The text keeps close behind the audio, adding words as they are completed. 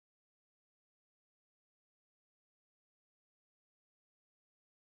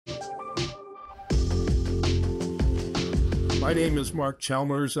My name is Mark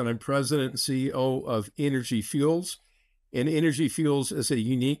Chalmers, and I'm President and CEO of Energy Fuels. And Energy Fuels is a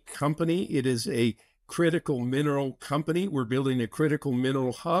unique company. It is a critical mineral company. We're building a critical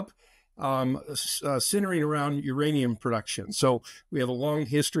mineral hub centering around uranium production. So we have a long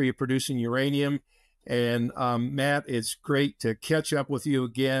history of producing uranium. And Matt, it's great to catch up with you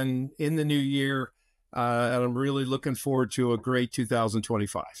again in the new year. And I'm really looking forward to a great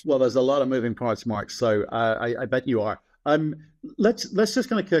 2025. Well, there's a lot of moving parts, Mark. So I bet you are. Let's just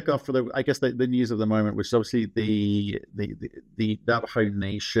kind of kick off for the news of the moment, which is obviously the Navajo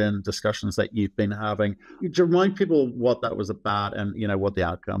Nation discussions that you've been having. To remind people what that was about and what the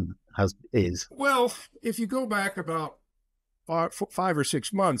outcome is. Well, if you go back about 5 or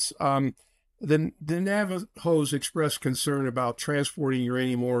 6 months, the Navajos expressed concern about transporting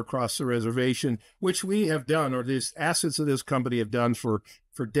uranium ore across the reservation, which we have done, or the assets of this company have done for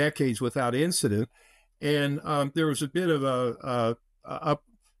decades without incident. And there was a bit of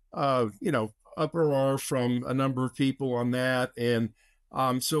uproar from a number of people on that. And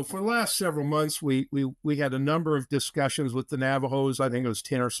so for the last several months, we had a number of discussions with the Navajos. I think it was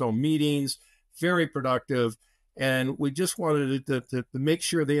 10 or so meetings, very productive. And we just wanted to make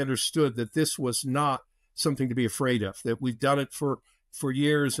sure they understood that this was not something to be afraid of, that we've done it for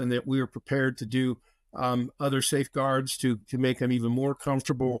years and that we are prepared to do other safeguards to make them even more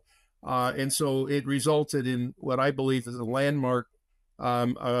comfortable. And so it resulted in what I believe is a landmark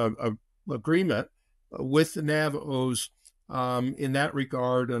agreement with the Navajos in that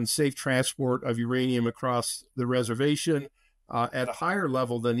regard on safe transport of uranium across the reservation at a higher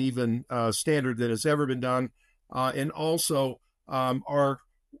level than even standard that has ever been done. And also our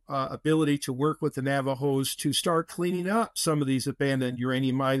ability to work with the Navajos to start cleaning up some of these abandoned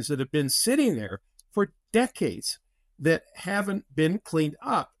uranium mines that have been sitting there for decades that haven't been cleaned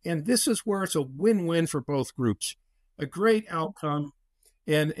up. And this is where it's a win-win for both groups, a great outcome.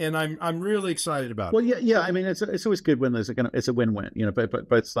 And I'm really excited about it. Well, yeah. I mean, it's always good when it's a win-win. But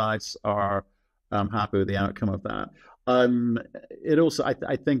both sides are happy with the outcome of that. It also,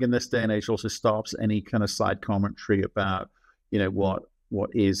 I think, in this day and age, also stops any kind of side commentary about what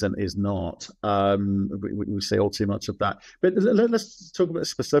is and is not. We say all too much of that. But let's talk about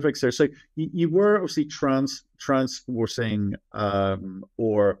specifics here. So you were obviously transporting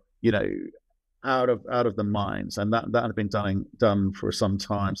or out of the mines, and that had been done for some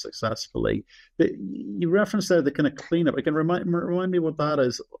time successfully. But you referenced there the kind of cleanup. Can remind me what that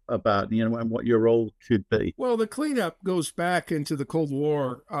is about, and what your role could be. Well, the cleanup goes back into the Cold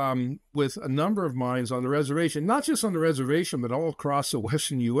War with a number of mines on the reservation, not just on the reservation, but all across the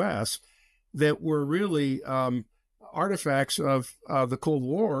western U.S. that were really artifacts of the Cold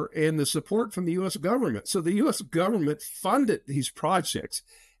War and the support from the U.S. government. So the U.S. government funded these projects.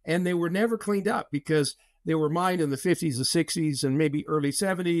 And they were never cleaned up because they were mined in the 50s, the 60s, and maybe early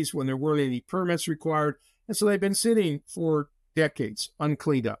 70s when there weren't any permits required. And so they've been sitting for decades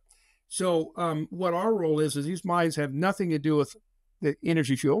uncleaned up. So what our role is these mines have nothing to do with the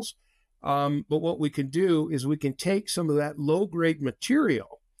Energy Fuels. But what we can do is we can take some of that low-grade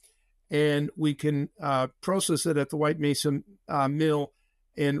material and we can process it at the White Mesa mill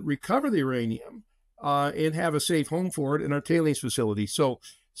and recover the uranium and have a safe home for it in our tailings facility. So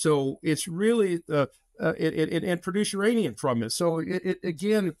it's really and produce uranium from it. So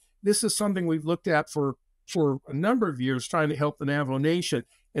again, this is something we've looked at for a number of years, trying to help the Navajo Nation.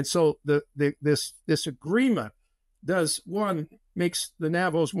 And so this agreement makes the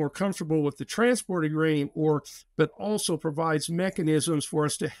Navajos more comfortable with the transport of uranium ore, but also provides mechanisms for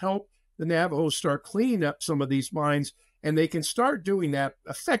us to help the Navajos start cleaning up some of these mines, and they can start doing that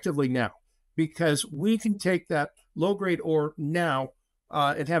effectively now because we can take that low-grade ore now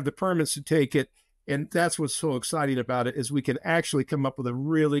and have the permits to take it. And that's what's so exciting about it, is we can actually come up with a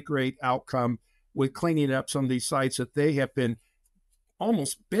really great outcome with cleaning up some of these sites that they have been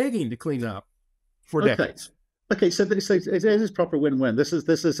almost begging to clean up for decades. Okay, so this is proper win-win. This is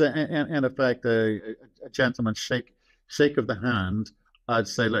in effect a gentleman's shake of the hand. I'd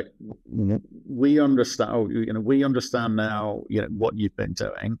say, look, we understand. We understand now. What you've been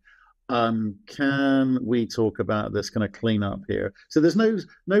doing. Can we talk about this kind of cleanup here? So there's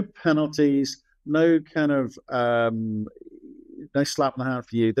no penalties, no kind of no slap in the hand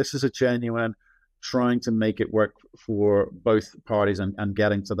for you. This is a genuine trying to make it work for both parties and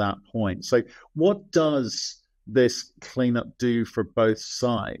getting to that point. So what does this cleanup do for both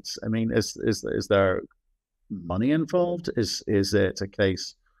sides? I mean, is there money involved? Is it a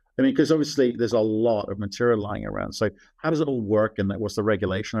case? I mean, because obviously there's a lot of material lying around. So how does it all work, and what's the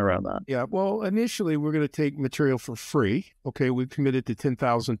regulation around that? Yeah, well, initially we're going to take material for free. Okay, we've committed to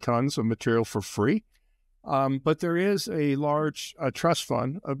 10,000 tons of material for free. But there is a large trust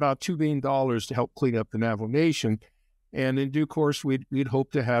fund, about $2 billion, to help clean up the Navajo Nation. And in due course, we'd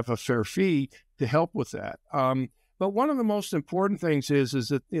hope to have a fair fee to help with that. But one of the most important things is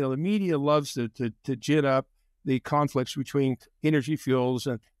that, the media loves to gin up the conflicts between Energy Fuels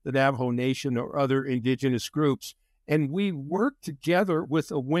and the Navajo Nation or other indigenous groups. And we work together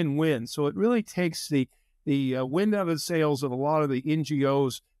with a win-win. So it really takes the wind out of the sails of a lot of the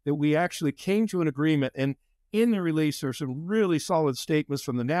NGOs that we actually came to an agreement. And in the release, there's some really solid statements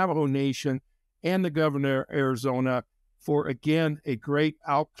from the Navajo Nation and the governor of Arizona for, again, a great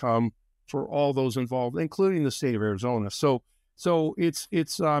outcome for all those involved, including the state of Arizona. So it's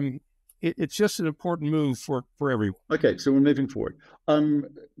just an important move for everyone. Okay, so we're moving forward.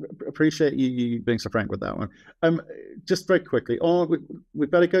 Appreciate you being so frank with that one. Just very quickly,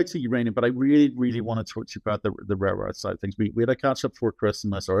 we've got to go to uranium, but I really, really want to talk to you about the rare earth side of things. We had a catch up for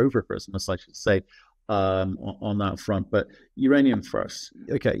Christmas, or over Christmas, I should say, on that front. But uranium first.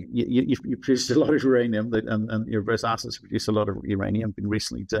 Okay, you produce a lot of uranium, and your various assets produce a lot of uranium. Been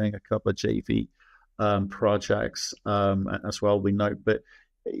recently doing a couple of JV projects as well. We know, but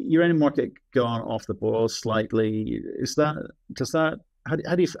uranium market gone off the boil slightly. How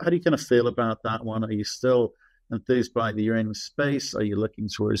do you kind of feel about that one? Are you still enthused by the uranium space? Are you looking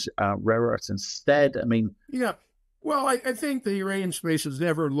towards rare earths instead? I mean, yeah. Well, I think the uranium space has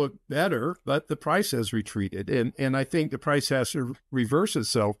never looked better, but the price has retreated. And I think the price has to reverse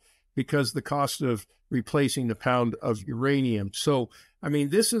itself because the cost of replacing the pound of uranium. So, I mean,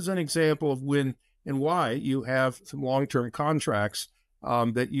 this is an example of when and why you have some long-term contracts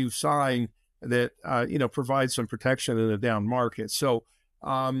that you sign that, provide some protection in a down market. So,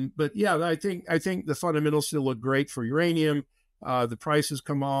 but yeah, I think the fundamentals still look great for uranium. The prices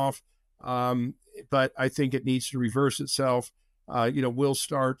come off. But I think it needs to reverse itself. We'll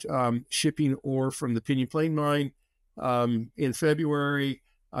start shipping ore from the Pinyon Plain mine in February.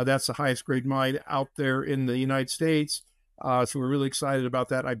 That's the highest grade mine out there in the United States. So we're really excited about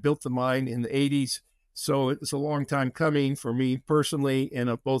that. I built the mine in the 80s. So it's a long time coming for me personally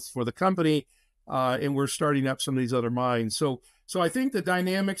and both for the company. And we're starting up some of these other mines. So I think the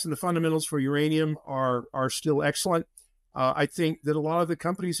dynamics and the fundamentals for uranium are still excellent. I think that a lot of the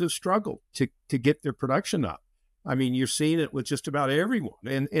companies have struggled to get their production up. I mean, you're seeing it with just about everyone.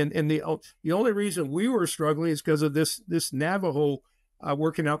 And the only reason we were struggling is because of this Navajo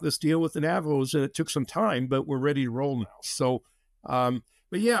working out this deal with the Navajos, and it took some time, but we're ready to roll now. So,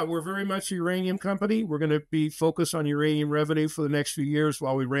 but yeah, we're very much a uranium company. We're going to be focused on uranium revenue for the next few years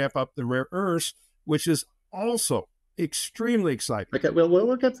while we ramp up the rare earths, which is also extremely exciting. Okay, well,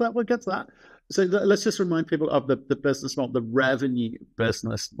 we'll get to that. We'll get to that. So let's just remind people of the business model, the revenue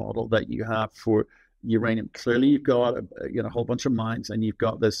business model that you have for uranium. Clearly, you've got a whole bunch of mines, and you've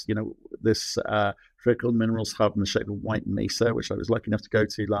got this critical minerals hub in the shape of White Mesa, which I was lucky enough to go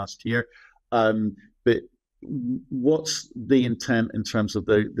to last year. But what's the intent in terms of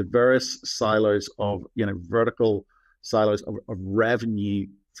the various silos of vertical silos of revenue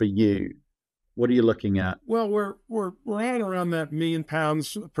for you? What are you looking at? Well, we're at around that 1 million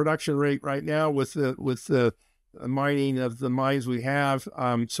pounds production rate right now with the mining of the mines we have.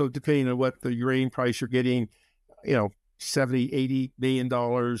 So depending on what the uranium price you're getting, $70, $80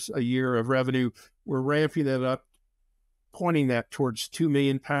 million a year of revenue, we're ramping that up, pointing that towards 2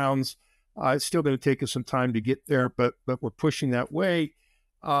 million pounds. It's still going to take us some time to get there, but we're pushing that way.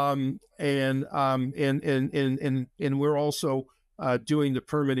 And we're also doing the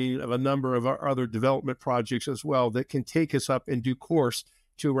permitting of a number of our other development projects as well that can take us up in due course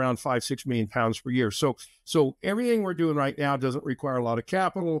to around 5-6 million pounds per year. So everything we're doing right now doesn't require a lot of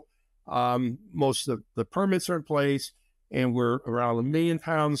capital. Most of the permits are in place, and we're around 1 million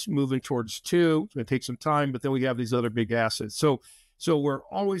pounds moving towards 2. It's going to take some time, but then we have these other big assets. So we're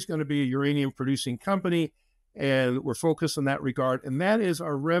always going to be a uranium producing company, and we're focused in that regard. And that is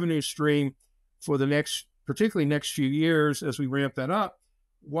our revenue stream for the particularly next few years as we ramp that up,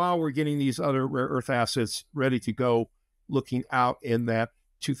 while we're getting these other rare earth assets ready to go, looking out in that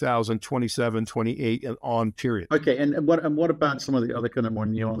 2027, 28 and on period. Okay, and what about some of the other kind of more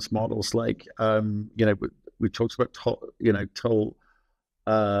nuanced models, like we talked about toll.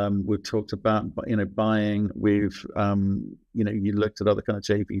 We've talked about buying. We've you looked at other kind of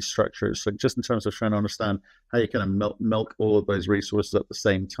JV structures. So just in terms of trying to understand how you kind of milk all of those resources at the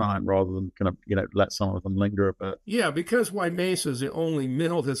same time, rather than kind of let some of them linger a bit. Yeah, because White Mesa is the only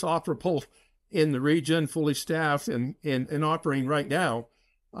mill that's operable in the region, fully staffed and operating right now.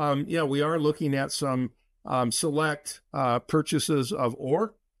 We are looking at some select purchases of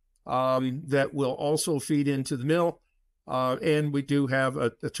ore that will also feed into the mill. And we do have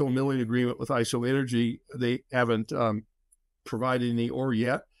a toll milling agreement with ISO Energy. They haven't provided any ore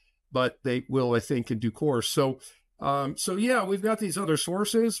yet, but they will, I think, in due course. So yeah, we've got these other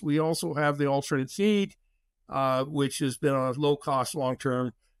sources. We also have the alternate feed, which has been a low-cost,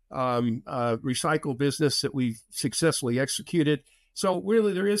 long-term recycle business that we've successfully executed. So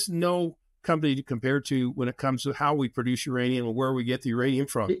really, there is no company to compare to when it comes to how we produce uranium and where we get the uranium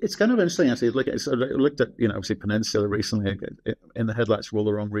from. It's kind of interesting, actually. I looked at, obviously Peninsula recently in the headlines for all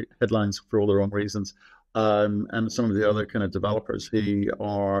the wrong reasons, and some of the other kind of developers who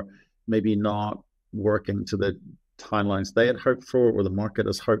are maybe not working to the timelines they had hoped for or the market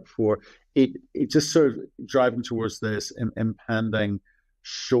has hoped for. It just sort of driving towards this impending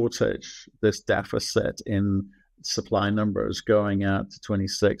shortage, this deficit in supply numbers going out to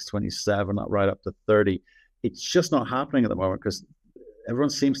 26, 27, right up to 30. It's just not happening at the moment because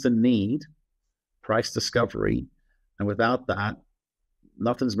everyone seems to need price discovery. And without that,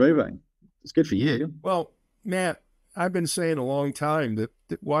 nothing's moving. It's good for you. Well, Matt, I've been saying a long time that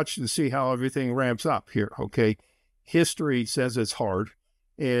watch to see how everything ramps up here, okay? History says it's hard.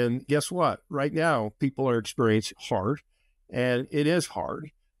 And guess what? Right now, people are experiencing hard. And it is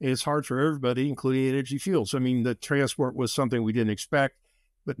hard. It's hard for everybody, including Energy Fuels. I mean, the transport was something we didn't expect,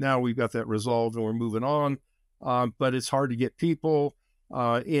 but now we've got that resolved and we're moving on. But it's hard to get people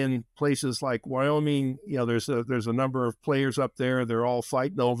in places like Wyoming. There's a number of players up there. They're all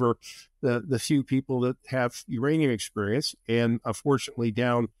fighting over the few people that have uranium experience. And unfortunately,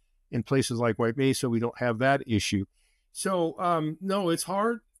 down in places like White Mesa, we don't have that issue. So no, it's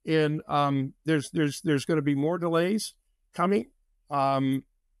hard, and there's going to be more delays coming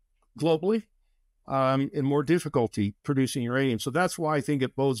globally, and more difficulty producing uranium. So that's why I think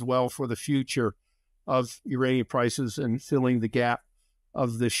it bodes well for the future of uranium prices and filling the gap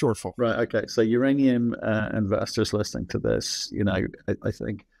of the shortfall. Right. Okay. So uranium investors listening to this, I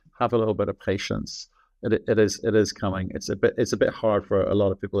think have a little bit of patience. It is coming. It's a bit hard for a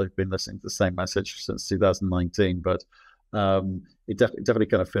lot of people who've been listening to the same message since 2019, but it definitely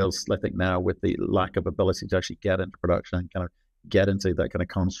kind of feels, I think, now with the lack of ability to actually get into production and kind of get into that kind of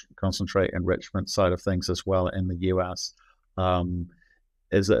concentrate enrichment side of things as well in the US,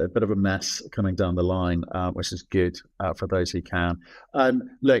 is a bit of a mess coming down the line, which is good for those who can.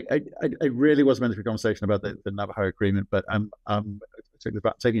 Look, I really was meant to be a conversation about the Navajo agreement, but I'm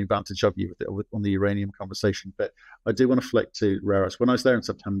taking advantage of you on the uranium conversation. But I do want to flick to rare earths. When I was there in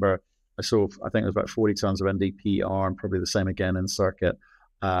September, I think it was about 40 tons of NdPr and probably the same again in circuit.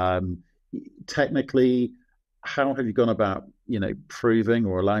 Technically, how have you gone about, proving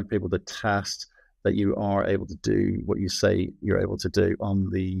or allowing people to test that you are able to do what you say you're able to do on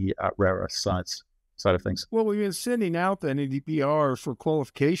the rare earth side of things? Well, we've been sending out the NdPr for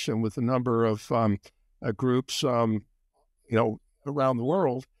qualification with a number of groups, around the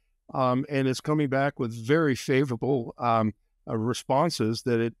world, and it's coming back with very favorable responses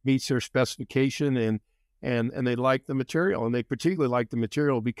that it meets their specification and they like the material, and they particularly like the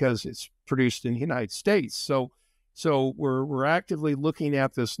material because it's produced in the United States. So we're actively looking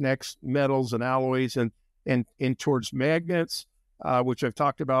at this next metals and alloys and towards magnets, which I've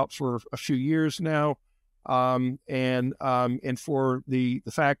talked about for a few years now, and for the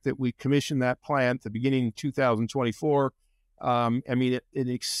fact that we commissioned that plant at the beginning of 2024. It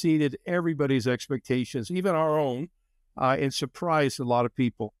exceeded everybody's expectations, even our own, and surprised a lot of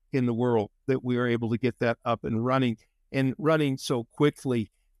people in the world that we were able to get that up and running so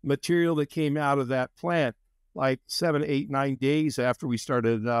quickly. Material that came out of that plant like 7, 8, 9 days after we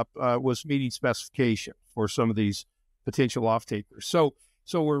started it up was meeting specification for some of these potential off-takers. So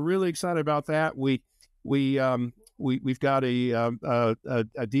we're really excited about that. We've got a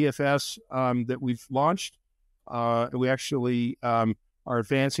DFS that we've launched. We actually are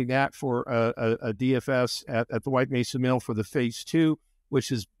advancing that for a DFS at the White Mesa Mill for the phase 2,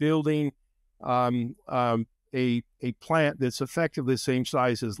 which is building a plant that's effectively the same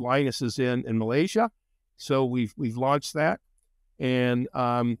size as Linus is in Malaysia. So we've launched that, and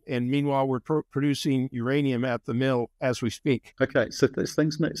meanwhile we're producing uranium at the mill as we speak. Okay, so there's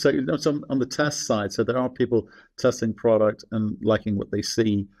things. So on the test side, so there are people testing product and liking what they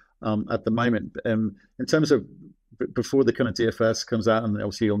see at the moment. In terms of before the kind of DFS comes out, and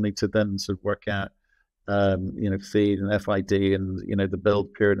obviously you'll need to then sort of work out, feed and FID and the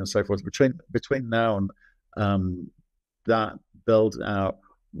build period and so forth. Between now and that build out,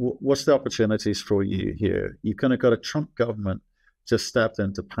 what's the opportunities for you here? You've kind of got a Trump government just stepped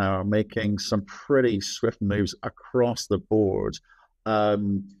into power, making some pretty swift moves across the board.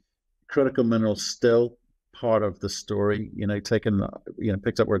 Critical minerals still part of the story,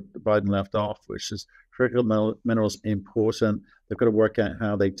 picked up where Biden left off, which is critical minerals important. They've got to work out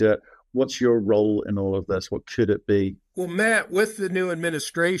how they do it. What's your role in all of this? What could it be? Well, Matt, with the new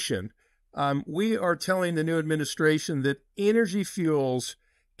administration, we are telling the new administration that Energy Fuels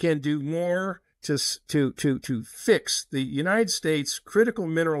can do more to fix the United States critical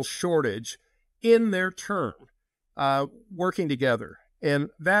mineral shortage in their term, working together. And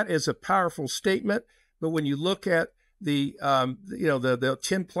that is a powerful statement. But when you look at the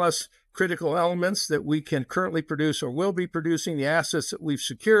 10 plus critical elements that we can currently produce or will be producing, the assets that we've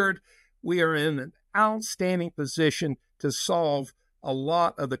secured, we are in an outstanding position to solve a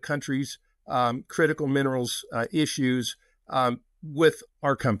lot of the country's critical minerals issues with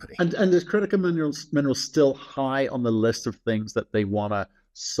our company. And is critical minerals still high on the list of things that they want to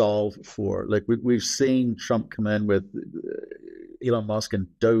solve for? Like we've seen Trump come in with Elon Musk and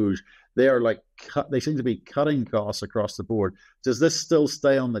Doge. They are like they seem to be cutting costs across the board. Does this still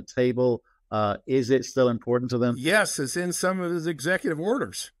stay on the table? Is it still important to them? Yes, it's in some of his executive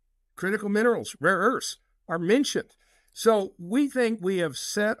orders. Critical minerals, rare earths are mentioned. So we think we have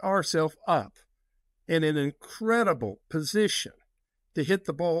set ourselves up in an incredible position to hit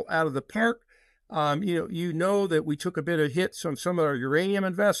the ball out of the park. You know that we took a bit of hits from some of our uranium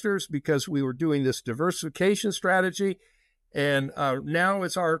investors because we were doing this diversification strategy. And now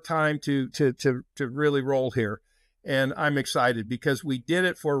it's our time to really roll here. And I'm excited because we did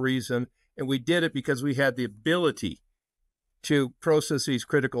it for a reason, and we did it because we had the ability to process these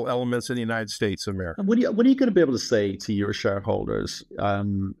critical elements in the United States of America. And what are you going to be able to say to your shareholders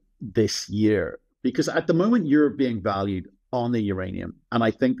this year? Because at the moment you're being valued on the uranium, and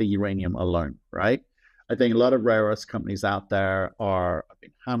I think the uranium alone, right? I think a lot of rare earth companies out there are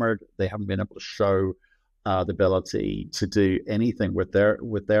being hammered. They haven't been able to show the ability to do anything with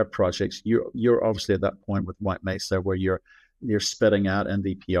their projects. You're obviously at that point with White Mesa where you're spitting out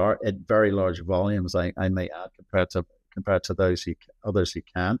NdPr at very large volumes. I may add compared to others who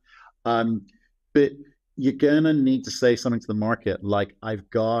can, but you're gonna need to say something to the market like, I've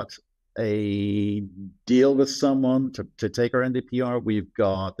got a deal with someone to take our NdPr. We've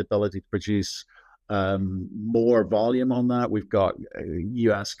got the ability to produce more volume on that. We've got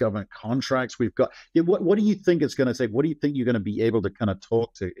U.S. government contracts. We've got, what do you think it's going to take? What do you think you're going to be able to kind of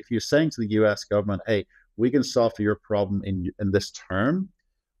talk to? If you're saying to the U.S. government, hey, we can solve your problem in this term,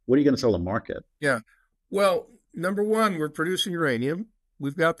 what are you going to tell the market? Yeah. Well, number one, we're producing uranium.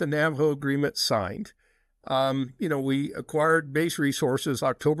 We've got the Navajo agreement signed. We acquired Base Resources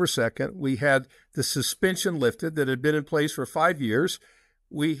October 2nd. We had the suspension lifted that had been in place for 5 years.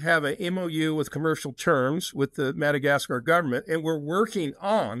 We have an MOU with commercial terms with the Madagascar government, and we're working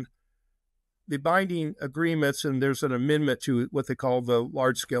on the binding agreements, and there's an amendment to what they call the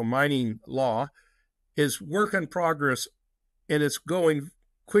large-scale mining law, is work in progress, and it's going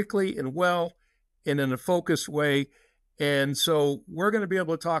quickly and well and in a focused way. And so we're going to be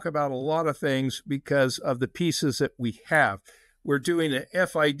able to talk about a lot of things because of the pieces that we have. We're doing an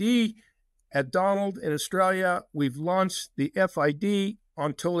FID at Donald in Australia. We've launched the FID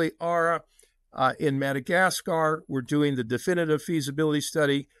on Toliara in Madagascar. We're doing the definitive feasibility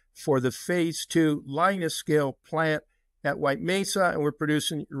study for the phase 2 Lynas scale plant at White Mesa, and we're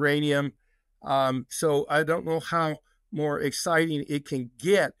producing uranium. So I don't know how more exciting it can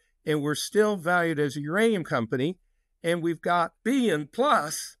get. And we're still valued as a uranium company. And we've got billion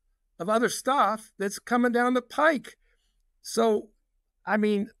plus of other stuff that's coming down the pike. So, I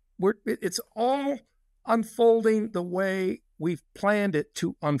mean, it's all unfolding the way we've planned it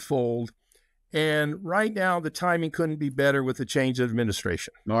to unfold. And right now, the timing couldn't be better with the change of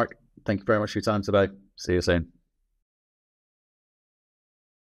administration. Mark, thank you very much for your time today. See you soon.